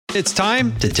It's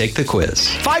time to take the quiz.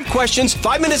 5 questions,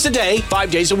 5 minutes a day,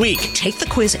 5 days a week. Take the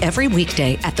quiz every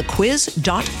weekday at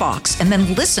thequiz.fox and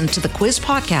then listen to the quiz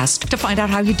podcast to find out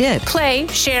how you did. Play,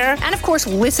 share, and of course,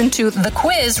 listen to The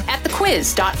Quiz at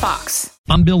thequiz.fox.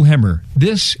 I'm Bill Hemmer.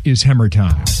 This is Hemmer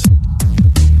Time.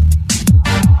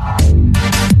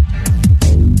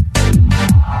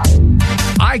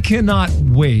 I cannot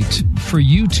wait for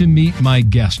you to meet my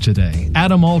guest today.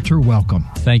 Adam Alter, welcome.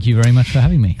 Thank you very much for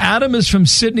having me. Adam is from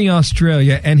Sydney,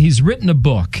 Australia, and he's written a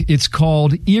book. It's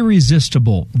called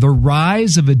Irresistible: The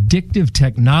Rise of Addictive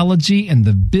Technology and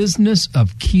the Business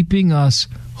of Keeping Us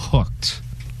Hooked.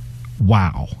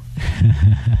 Wow.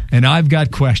 And I've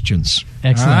got questions.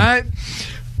 Excellent. All right?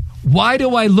 Why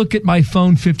do I look at my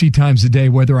phone 50 times a day,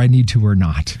 whether I need to or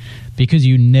not? Because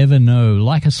you never know,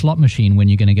 like a slot machine, when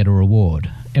you're going to get a reward.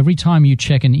 Every time you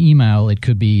check an email, it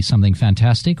could be something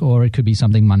fantastic, or it could be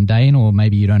something mundane, or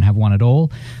maybe you don't have one at all.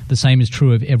 The same is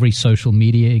true of every social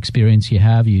media experience you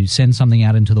have. You send something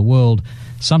out into the world.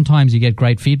 Sometimes you get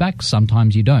great feedback,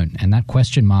 sometimes you don't. And that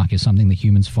question mark is something that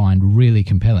humans find really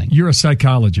compelling. You're a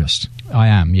psychologist. I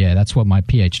am, yeah. That's what my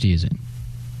PhD is in.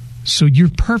 So you're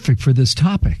perfect for this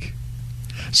topic.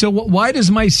 So why does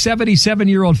my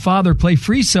 77-year-old father play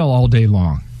Free Cell all day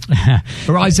long?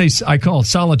 Or I call it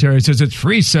solitaire. It says it's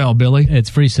Free Cell, Billy. It's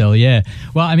Free Cell, yeah.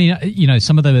 Well, I mean, you know,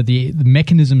 some of the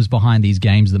mechanisms behind these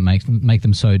games that make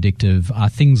them so addictive are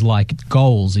things like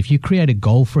goals. If you create a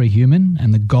goal for a human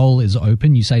and the goal is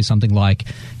open, you say something like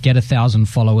get 1,000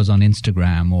 followers on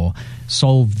Instagram, or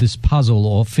solve this puzzle,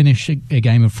 or finish a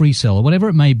game of Free Cell, or whatever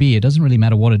it may be. It doesn't really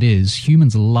matter what it is.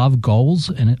 Humans love goals,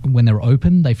 and when they're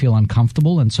open, they feel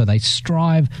uncomfortable, and so they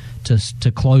strive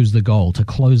to close the goal, to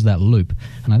close that loop.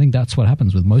 And I think that's what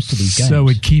happens with most of these games. So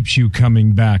it keeps you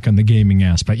coming back on the gaming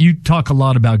aspect. You talk a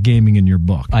lot about gaming in your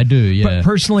book. I do, yeah. But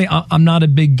personally, I'm not a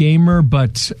big gamer,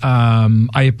 but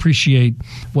I appreciate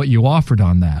what you offered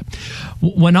on that.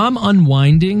 When I'm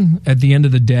unwinding at the end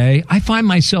of the day, I find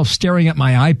myself staring at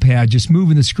my iPad, just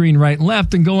moving the screen right and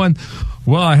left and going,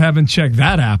 well, I haven't checked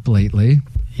that app lately.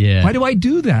 Yeah. Why do I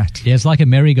do that? Yeah, it's like a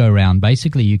merry-go-round.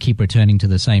 Basically, you keep returning to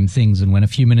the same things, and when a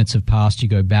few minutes have passed, you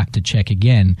go back to check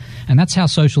again. And that's how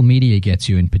social media gets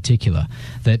you in particular.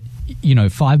 That, you know,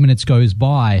 5 minutes goes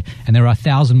by, and there are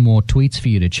 1,000 more tweets for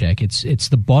you to check. It's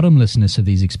the bottomlessness of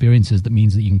these experiences that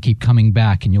means that you can keep coming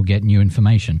back and you'll get new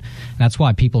information. And that's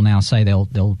why people now say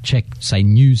they'll check, say,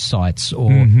 news sites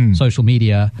or social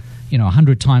media,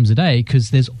 100 times a day,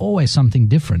 because there's always something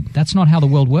different. That's not how the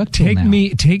world works. Take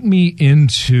me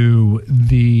into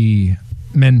the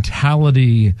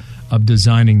mentality of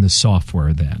designing the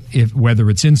software then. Whether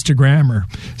it's Instagram or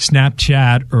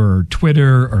Snapchat or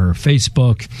Twitter or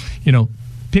Facebook,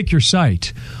 pick your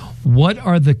site. What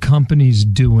are the companies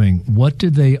doing? What do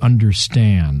they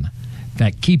understand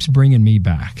that keeps bringing me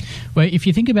back? Well, if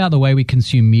you think about the way we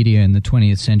consume media in the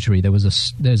 20th century,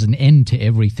 there's an end to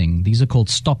everything. These are called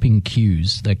stopping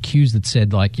cues. They're cues that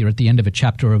said, like, you're at the end of a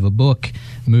chapter of a book,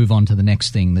 move on to the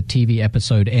next thing. The TV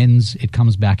episode ends, it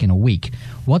comes back in a week.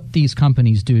 What these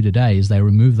companies do today is they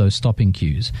remove those stopping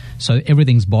cues. So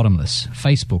everything's bottomless.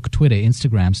 Facebook, Twitter,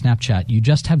 Instagram, Snapchat, you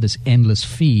just have this endless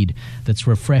feed that's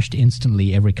refreshed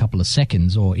instantly every couple of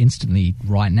seconds, or instantly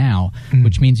right now,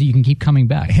 which means that you can keep coming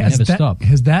back. Never stop.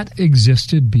 Has that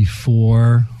existed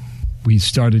before we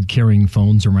started carrying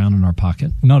phones around in our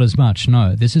pocket? Not as much,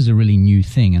 no. This is a really new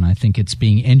thing, and I think it's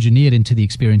being engineered into the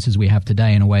experiences we have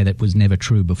today in a way that was never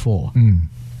true before.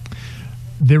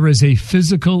 There is a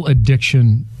physical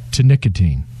addiction to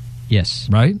nicotine. Yes.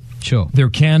 Right? Sure. There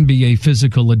can be a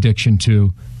physical addiction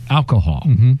to alcohol.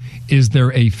 Is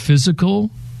there a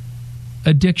physical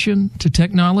addiction to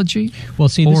technology? Well,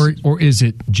 see, or is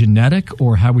it genetic,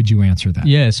 or how would you answer that?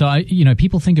 Yeah, so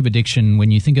people think of addiction,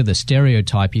 when you think of the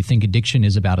stereotype, you think addiction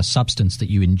is about a substance that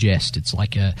you ingest. It's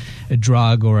like a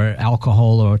drug or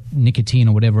alcohol or nicotine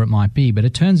or whatever it might be. But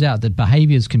it turns out that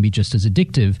behaviors can be just as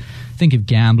addictive. Think of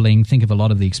gambling, think of a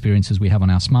lot of the experiences we have on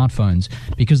our smartphones,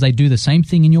 because they do the same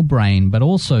thing in your brain, but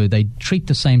also they treat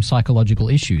the same psychological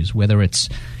issues, whether it's,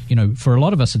 for a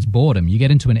lot of us, it's boredom. You get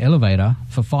into an elevator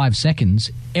for 5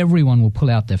 seconds, everyone will pull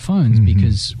out their phones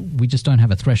because we just don't have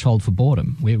a threshold for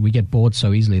boredom. We get bored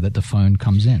so easily that the phone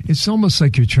comes in. It's almost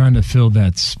like you're trying to fill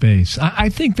that space. I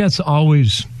think that's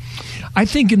always... I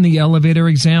think in the elevator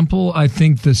example, I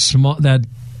think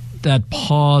that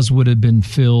pause would have been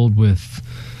filled with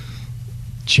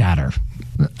chatter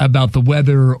about the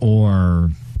weather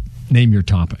or name your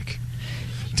topic.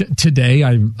 Today,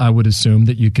 I would assume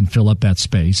that you can fill up that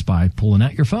space by pulling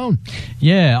out your phone.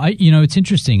 Yeah, it's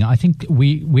interesting. I think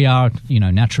we are,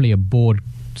 naturally a bored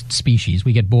species.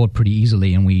 We get bored pretty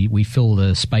easily, and we fill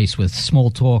the space with small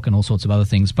talk and all sorts of other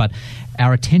things, but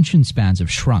our attention spans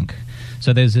have shrunk.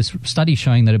 So there's this study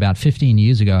showing that about 15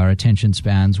 years ago, our attention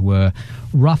spans were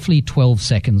roughly 12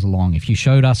 seconds long. If you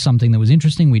showed us something that was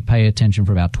interesting, we'd pay attention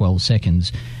for about 12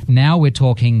 seconds. Now we're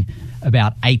talking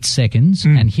about 8 seconds.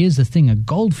 And here's the thing, a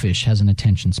goldfish has an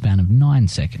attention span of 9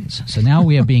 seconds. So now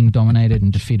we are being dominated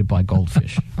and defeated by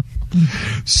goldfish.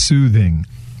 Soothing.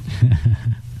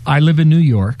 I live in New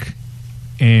York,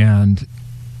 and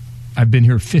I've been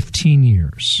here 15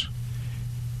 years.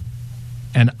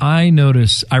 And I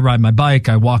notice, I ride my bike,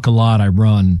 I walk a lot, I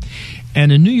run.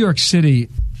 And in New York City,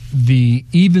 the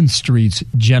even streets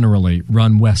generally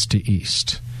run west to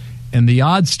east. And the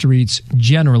odd streets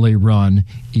generally run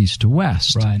east to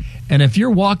west. Right. And if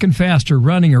you're walking fast or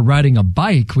running or riding a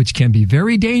bike, which can be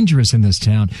very dangerous in this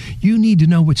town, you need to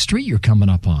know which street you're coming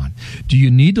up on. Do you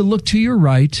need to look to your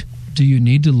right? Do you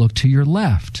need to look to your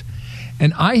left?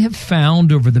 And I have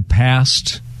found over the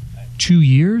past 2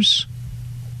 years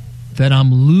that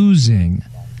I'm losing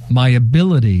my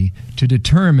ability to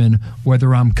determine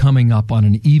whether I'm coming up on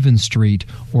an even street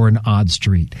or an odd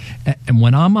street. And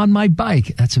when I'm on my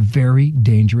bike, that's a very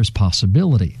dangerous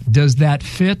possibility. Does that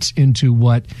fit into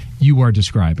what you are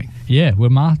describing? Yeah,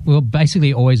 we're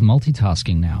basically always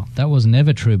multitasking now. That was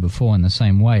never true before in the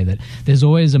same way, that there's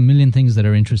always a million things that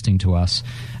are interesting to us,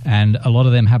 and a lot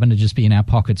of them happen to just be in our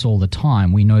pockets all the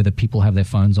time. We know that people have their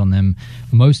phones on them,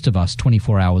 most of us,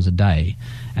 24 hours a day.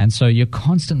 And so you're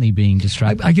constantly being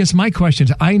distracted. I guess my question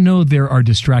is, I know there are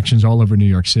distractions all over New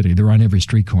York City. They're on every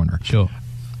street corner. Sure.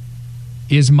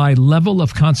 Is my level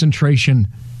of concentration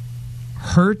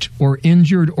hurt or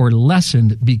injured or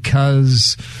lessened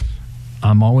because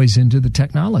I'm always into the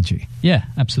technology? Yeah,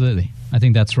 absolutely. I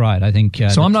think that's right. I think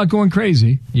so. I'm not going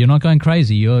crazy. You're not going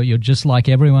crazy. You're just like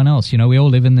everyone else. You know, we all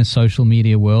live in this social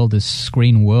media world, this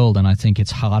screen world, and I think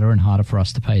it's harder and harder for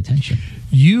us to pay attention.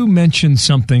 You mentioned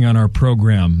something on our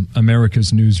program,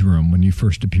 America's Newsroom, when you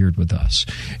first appeared with us,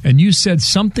 and you said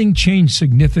something changed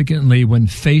significantly when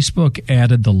Facebook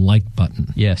added the like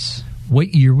button. Yes. What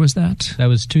year was that? That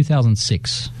was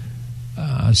 2006.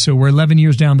 So we're 11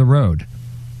 years down the road.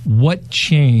 What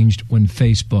changed when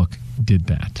Facebook did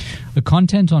that? The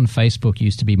content on Facebook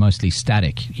used to be mostly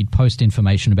static. You'd post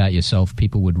information about yourself,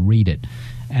 people would read it.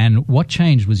 And what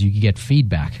changed was you could get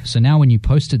feedback. So now when you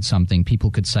posted something,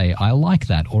 people could say, I like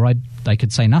that, or they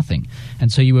could say nothing.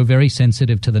 And so you were very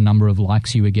sensitive to the number of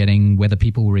likes you were getting, whether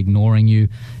people were ignoring you.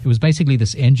 It was basically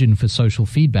this engine for social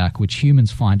feedback, which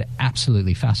humans find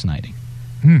absolutely fascinating.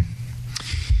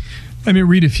 Let me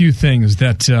read a few things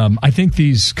that I think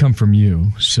these come from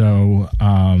you. So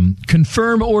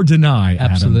confirm or deny,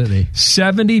 Adam. Absolutely.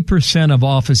 70% of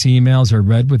office emails are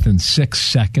read within 6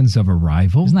 seconds of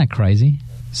arrival. Isn't that crazy?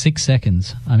 6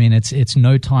 seconds. I mean, it's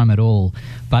no time at all.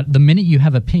 But the minute you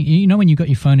have a ping, you know when you've got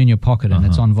your phone in your pocket and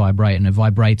it's on vibrate and it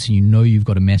vibrates and you know you've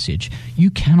got a message, you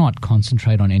cannot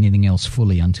concentrate on anything else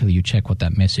fully until you check what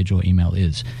that message or email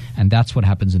is. And that's what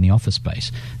happens in the office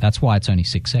space. That's why it's only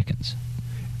 6 seconds.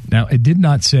 Now, it did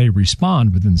not say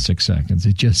respond within 6 seconds.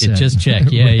 It just said... It just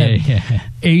check. Yeah.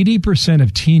 80%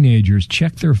 of teenagers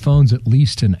check their phones at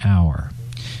least an hour.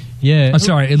 Yeah. I'm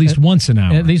sorry, at least once an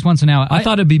hour. At least once an hour. I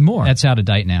thought it'd be more. That's out of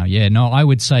date now. Yeah, no, I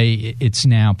would say it's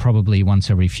now probably once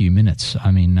every few minutes.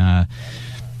 I mean,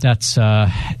 that's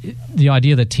the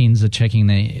idea that teens are checking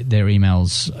their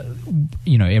emails,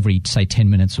 every, say, 10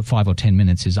 minutes or 5 or 10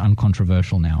 minutes is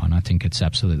uncontroversial now, and I think it's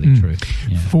absolutely true.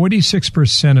 Yeah.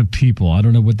 46% of people, I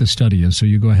don't know what the study is, so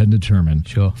you go ahead and determine.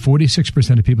 Sure.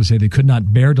 46% of people say they could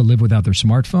not bear to live without their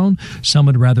smartphone. Some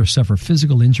would rather suffer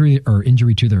physical injury or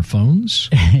injury to their phones.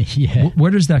 Yeah.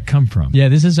 Where does that come from? Yeah,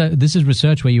 this is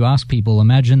research where you ask people,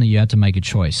 imagine that you had to make a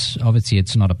choice. Obviously,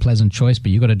 it's not a pleasant choice,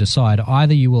 but you've got to decide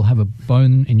either you will have a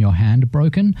bone in your hand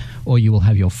broken or you will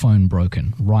have your phone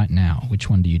broken right now. Which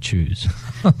one do you choose?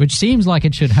 Which seems like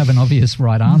it should have an obvious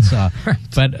right answer. Right.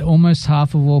 But almost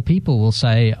half of all people will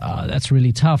say, that's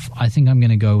really tough. I think I'm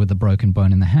going to go with the broken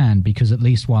bone in the hand because at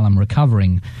least while I'm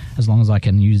recovering, as long as I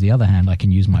can use the other hand, I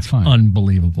can use my phone.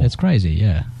 Unbelievable. It's crazy,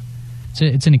 yeah.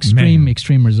 It's an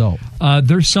extreme result.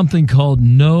 There's something called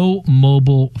no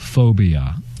mobile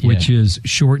phobia, which is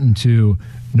shortened to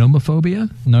nomophobia.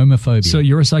 Nomophobia. So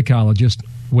you're a psychologist.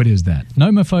 What is that?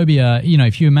 Nomophobia,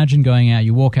 if you imagine going out,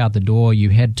 you walk out the door,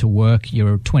 you head to work,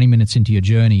 you're 20 minutes into your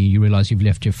journey, you realize you've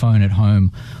left your phone at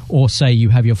home, or say you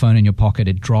have your phone in your pocket,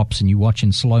 it drops and you watch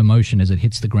in slow motion as it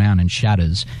hits the ground and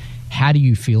shatters. How do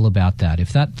you feel about that?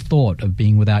 If that thought of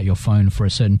being without your phone for a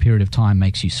certain period of time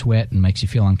makes you sweat and makes you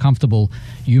feel uncomfortable,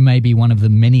 you may be one of the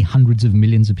many hundreds of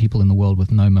millions of people in the world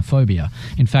with nomophobia.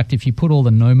 In fact, if you put all the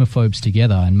nomophobes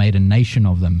together and made a nation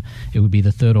of them, it would be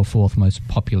the third or fourth most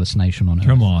populous nation on Earth.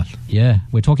 Come on. Yeah,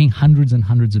 we're talking hundreds and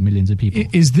hundreds of millions of people.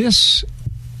 Is this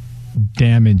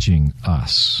damaging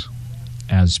us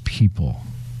as people?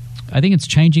 I think it's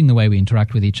changing the way we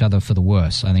interact with each other for the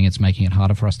worse. I think it's making it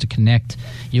harder for us to connect.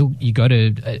 You go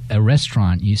to a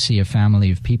restaurant, you see a family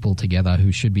of people together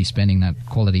who should be spending that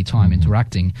quality time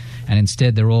interacting, and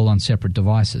instead they're all on separate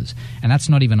devices. And that's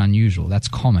not even unusual. That's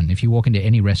common. If you walk into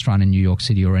any restaurant in New York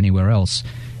City or anywhere else,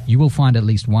 you will find at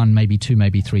least one, maybe two,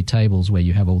 maybe three tables where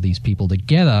you have all these people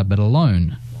together but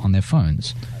alone on their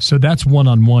phones. So that's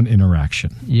one-on-one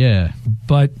interaction. Yeah.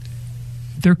 But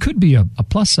there could be a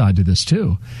plus side to this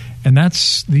too, and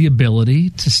that's the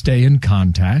ability to stay in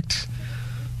contact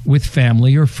with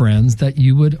family or friends that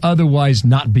you would otherwise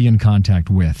not be in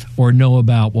contact with or know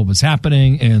about what was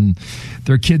happening in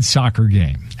their kid's soccer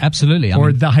game. Absolutely.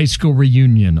 Or the high school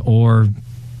reunion, or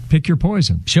pick your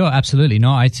poison. Sure, absolutely.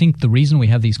 No, I think the reason we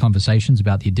have these conversations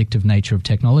about the addictive nature of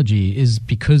technology is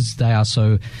because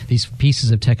these pieces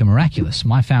of tech are miraculous.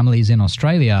 My family is in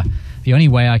Australia. The only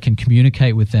way I can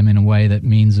communicate with them in a way that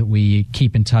means that we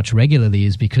keep in touch regularly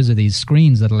is because of these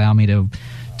screens that allow me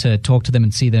to talk to them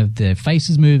and see their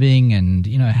faces moving and,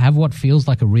 have what feels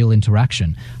like a real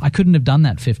interaction. I couldn't have done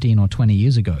that 15 or 20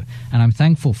 years ago, and I'm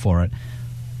thankful for it.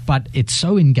 But it's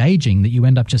so engaging that you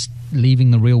end up just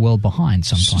leaving the real world behind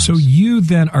sometimes. So you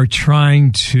then are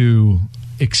trying to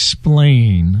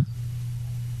explain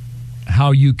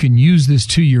how you can use this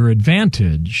to your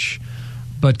advantage,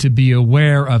 but to be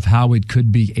aware of how it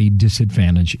could be a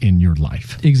disadvantage in your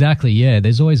life. Exactly, yeah.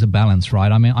 There's always a balance,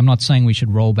 right? I mean, I'm not saying we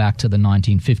should roll back to the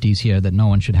 1950s here, that no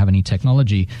one should have any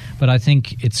technology, but I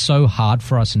think it's so hard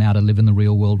for us now to live in the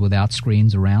real world without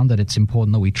screens around that it's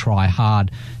important that we try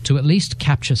hard to at least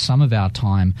capture some of our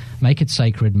time, make it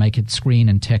sacred, make it screen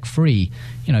and tech-free.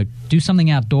 Do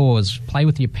something outdoors, play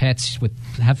with your pets,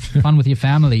 have fun with your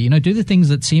family. Do the things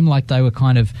that seem like they were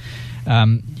kind of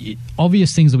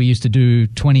obvious things that we used to do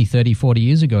 20, 30, 40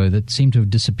 years ago that seem to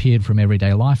have disappeared from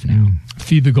everyday life now.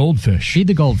 Feed the goldfish. Feed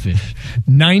the goldfish.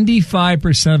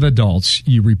 95% of adults,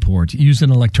 you report, use an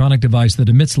electronic device that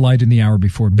emits light in the hour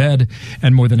before bed,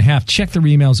 and more than half check their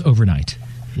emails overnight.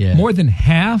 Yeah. More than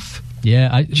half?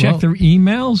 Yeah, check their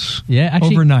emails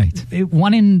overnight.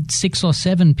 1 in 6 or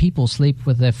 7 people sleep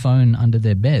with their phone under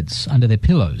their beds, under their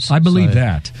pillows. I believe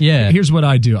that. Yeah. Here's what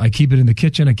I do. I keep it in the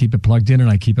kitchen, I keep it plugged in, and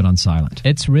I keep it on silent.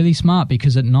 It's really smart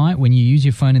because at night when you use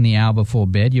your phone in the hour before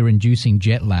bed, you're inducing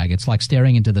jet lag. It's like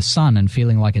staring into the sun and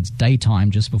feeling like it's daytime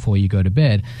just before you go to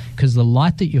bed, because the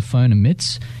light that your phone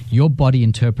emits, your body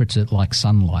interprets it like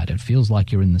sunlight. It feels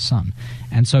like you're in the sun.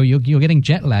 And so you're getting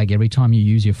jet lag every time you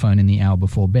use your phone in the hour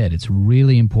before bed. It's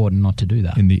really important not to do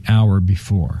that. In the hour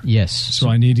before. Yes. So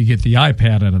I need to get the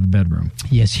iPad out of the bedroom.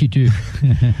 Yes, you do.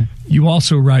 You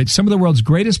also write, some of the world's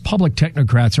greatest public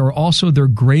technocrats are also their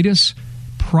greatest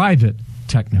private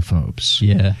technophobes.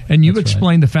 Yeah. And you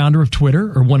explained the founder of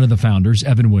Twitter, or one of the founders,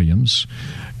 Evan Williams,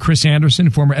 Chris Anderson,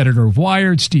 former editor of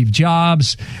Wired, Steve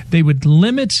Jobs. They would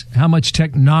limit how much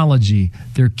technology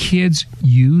their kids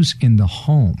use in the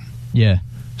home. Yeah.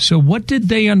 So what did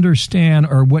they understand,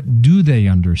 or what do they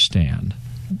understand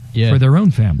for their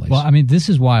own families? Well, I mean, this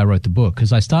is why I wrote the book,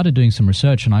 because I started doing some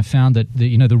research and I found that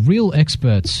the real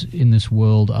experts in this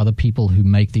world are the people who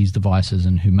make these devices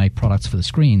and who make products for the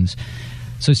screens.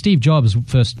 So Steve Jobs,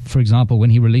 first, for example,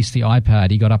 when he released the iPad,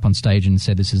 he got up on stage and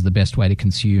said this is the best way to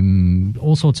consume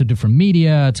all sorts of different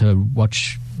media, to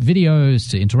watch videos,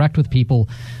 to interact with people.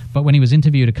 But when he was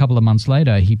interviewed a couple of months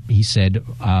later, he said,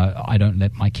 I don't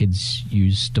let my kids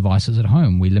use devices at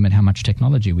home. We limit how much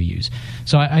technology we use.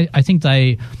 So I think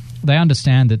they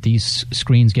understand that these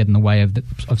screens get in the way of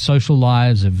social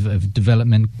lives, of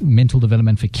development, mental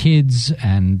development for kids,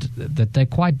 and that they're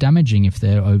quite damaging if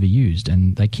they're overused.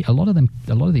 And a lot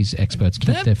of these experts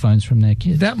keep their phones from their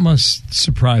kids. That must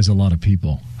surprise a lot of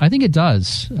people. I think it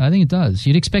does.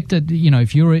 You'd expect that,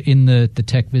 if you're in the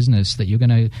tech business, that you're going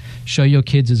to show your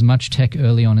kids as much tech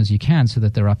early on as you can so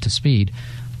that they're up to speed.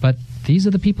 But these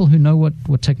are the people who know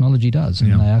what technology does,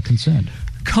 and they are concerned.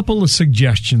 Couple of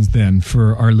suggestions then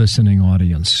for our listening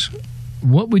audience.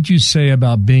 What would you say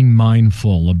about being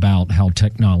mindful about how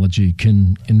technology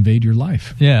can invade your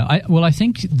life? Yeah, I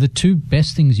think the two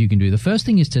best things you can do, the first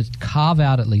thing is to carve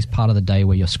out at least part of the day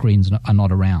where your screens are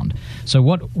not around. So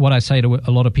what I say to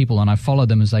a lot of people, and I follow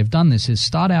them as they've done this, is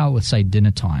start out with, say,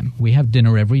 dinner time. We have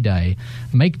dinner every day.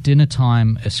 Make dinner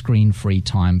time a screen-free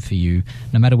time for you,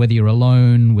 no matter whether you're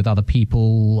alone, with other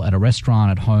people, at a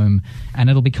restaurant, at home, and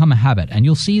it'll become a habit. And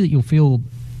you'll see that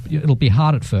it'll be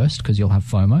hard at first because you'll have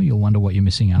FOMO. You'll wonder what you're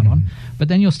missing out on. But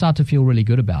then you'll start to feel really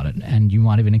good about it, and you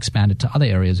might even expand it to other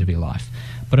areas of your life.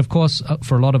 But of course,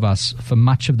 for a lot of us, for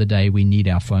much of the day, we need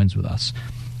our phones with us.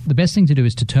 The best thing to do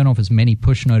is to turn off as many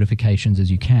push notifications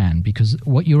as you can, because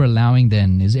what you're allowing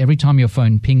then is every time your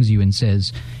phone pings you and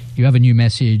says, you have a new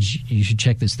message, you should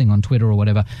check this thing on Twitter or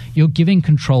whatever, you're giving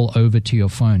control over to your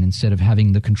phone instead of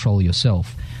having the control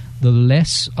yourself. The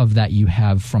less of that you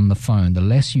have from the phone, the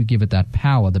less you give it that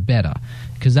power, the better,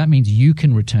 because that means you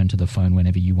can return to the phone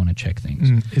whenever you want to check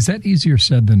things. Is that easier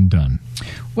said than done?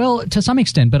 Well, to some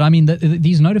extent, but I mean,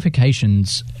 these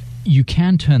notifications, you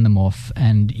can turn them off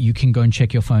and you can go and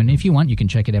check your phone. If you want, you can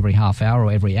check it every half hour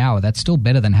or every hour. That's still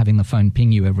better than having the phone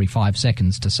ping you every 5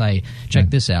 seconds to say, check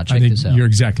this out, check this out. You're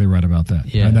exactly right about that.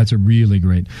 Yeah. That's a really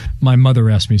great. My mother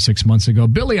asked me 6 months ago,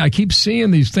 Billy, I keep seeing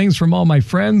these things from all my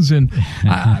friends, and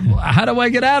how do I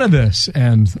get out of this?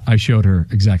 And I showed her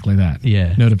exactly that.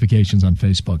 Yeah. Notifications on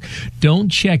Facebook. Don't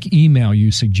check email,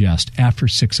 you suggest, after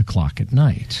 6 o'clock at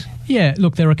night. Yeah,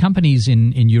 look, there are companies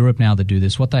in Europe now that do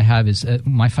this. What they have is,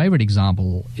 my favorite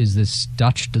example is this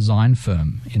Dutch design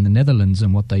firm in the Netherlands,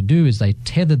 and what they do is they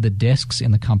tether the desks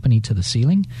in the company to the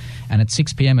ceiling, and at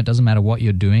 6 p.m. it doesn't matter what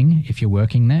you're doing, if you're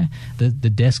working there, the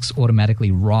desks automatically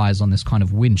rise on this kind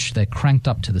of winch. They're cranked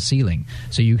up to the ceiling,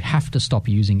 so you have to stop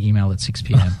using email at 6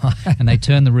 p.m. and they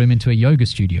turn the room into a yoga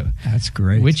studio. That's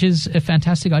great. Which is a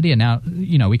fantastic idea. Now,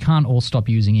 we can't all stop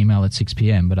using email at 6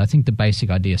 p.m., but I think the basic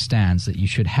idea stands that you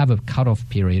should have a cutoff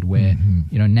period where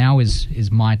now is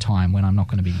my time when I'm not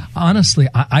going to be. Honestly,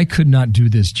 I could not do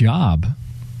this job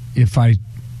if I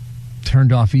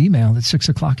turned off email at 6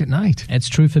 o'clock at night. It's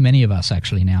true for many of us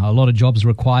actually now. A lot of jobs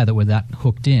require that we're that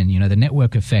hooked in. The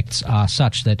network effects are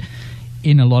such that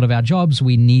in a lot of our jobs,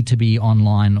 we need to be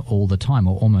online all the time,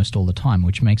 or almost all the time,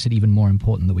 which makes it even more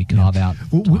important that we carve out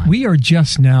time. We are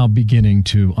just now beginning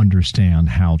to understand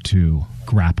how to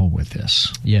grapple with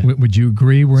this. Yeah. Would you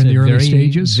agree we're in the early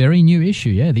stages? Very new issue,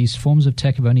 yeah. These forms of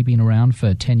tech have only been around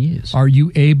for 10 years. Are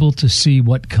you able to see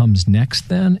what comes next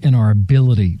then in our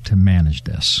ability to manage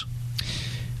this?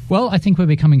 Well, I think we're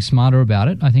becoming smarter about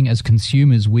it. I think as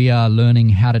consumers, we are learning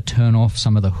how to turn off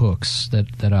some of the hooks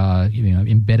that are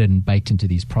embedded and baked into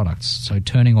these products. So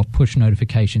turning off push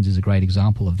notifications is a great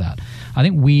example of that. I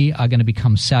think we are going to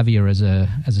become savvier as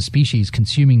a species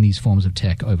consuming these forms of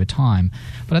tech over time.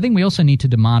 But I think we also need to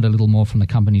demand a little more from the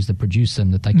companies that produce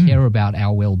them, that they care about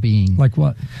our well-being. Like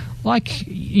what? Like,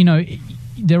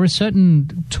 there are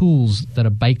certain tools that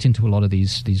are baked into a lot of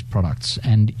these products,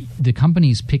 and the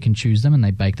companies pick and choose them and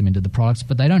they bake them into the products,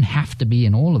 but they don't have to be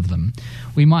in all of them.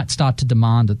 We might start to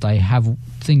demand that they have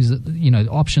things that,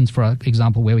 options, for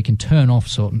example, where we can turn off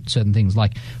certain things.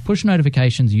 Like push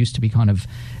notifications used to be kind of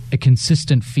a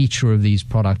consistent feature of these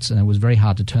products, and it was very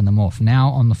hard to turn them off. Now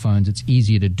on the phones, it's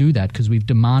easier to do that because we've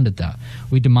demanded that.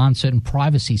 We demand certain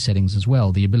privacy settings as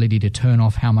well, the ability to turn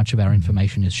off how much of our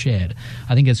information is shared.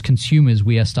 I think as consumers,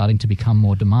 we are starting to become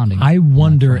more demanding. I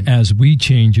wonder, as we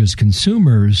change as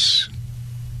consumers,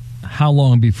 how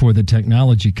long before the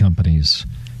technology companies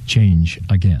change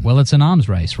again? Well, it's an arms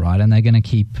race, right? And they're going to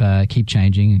keep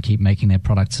changing and keep making their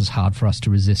products as hard for us to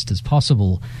resist as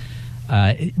possible.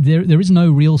 There is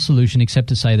no real solution except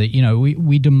to say that,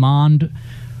 we demand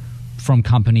from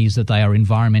companies that they are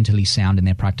environmentally sound in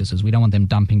their practices. We don't want them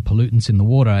dumping pollutants in the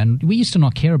water. And we used to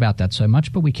not care about that so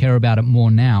much, but we care about it more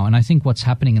now. And I think what's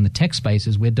happening in the tech space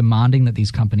is we're demanding that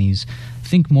these companies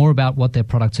think more about what their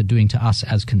products are doing to us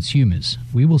as consumers.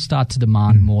 We will start to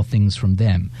demand more things from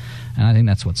them. And I think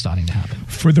that's what's starting to happen.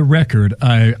 For the record,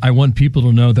 I want people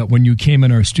to know that when you came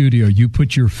in our studio, you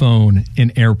put your phone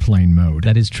in airplane mode.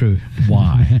 That is true.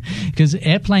 Why? Because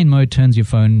airplane mode turns your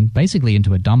phone basically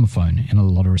into a dumb phone in a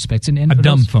lot of respects. And a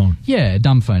dumb phone? Yeah, a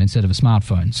dumb phone instead of a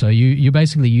smartphone. So you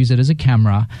basically use it as a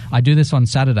camera. I do this on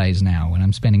Saturdays now when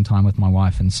I'm spending time with my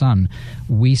wife and son.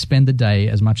 We spend the day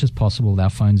as much as possible with our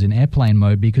phones in airplane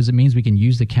mode because it means we can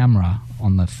use the camera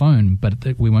on the phone, but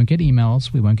we won't get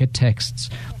emails, we won't get texts.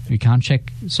 who can't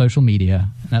check social media.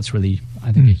 And that's really,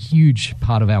 I think, a huge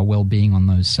part of our well-being on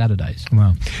those Saturdays.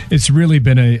 Wow. It's really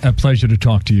been a pleasure to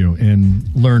talk to you and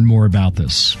learn more about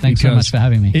this. Thanks so much for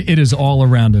having me. It is all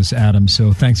around us, Adam,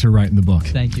 so thanks for writing the book.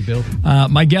 Thank you, Bill.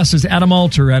 My guest is Adam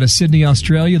Alter out of Sydney,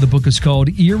 Australia. The book is called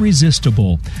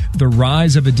Irresistible: The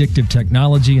Rise of Addictive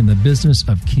Technology and the Business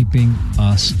of Keeping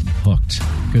Us Hooked.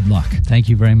 Good luck. Thank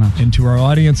you very much. And to our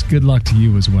audience, good luck to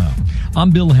you as well.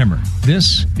 I'm Bill Hemmer.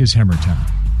 This is Hemmer Time.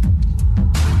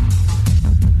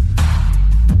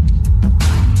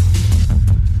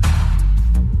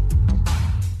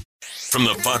 From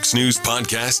the Fox News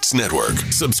Podcasts Network,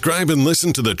 subscribe and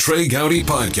listen to the Trey Gowdy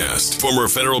Podcast. Former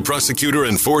federal prosecutor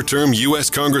and 4-term U.S.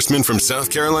 Congressman from South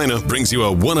Carolina brings you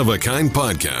a one-of-a-kind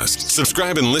podcast.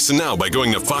 Subscribe and listen now by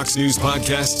going to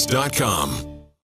foxnewspodcasts.com.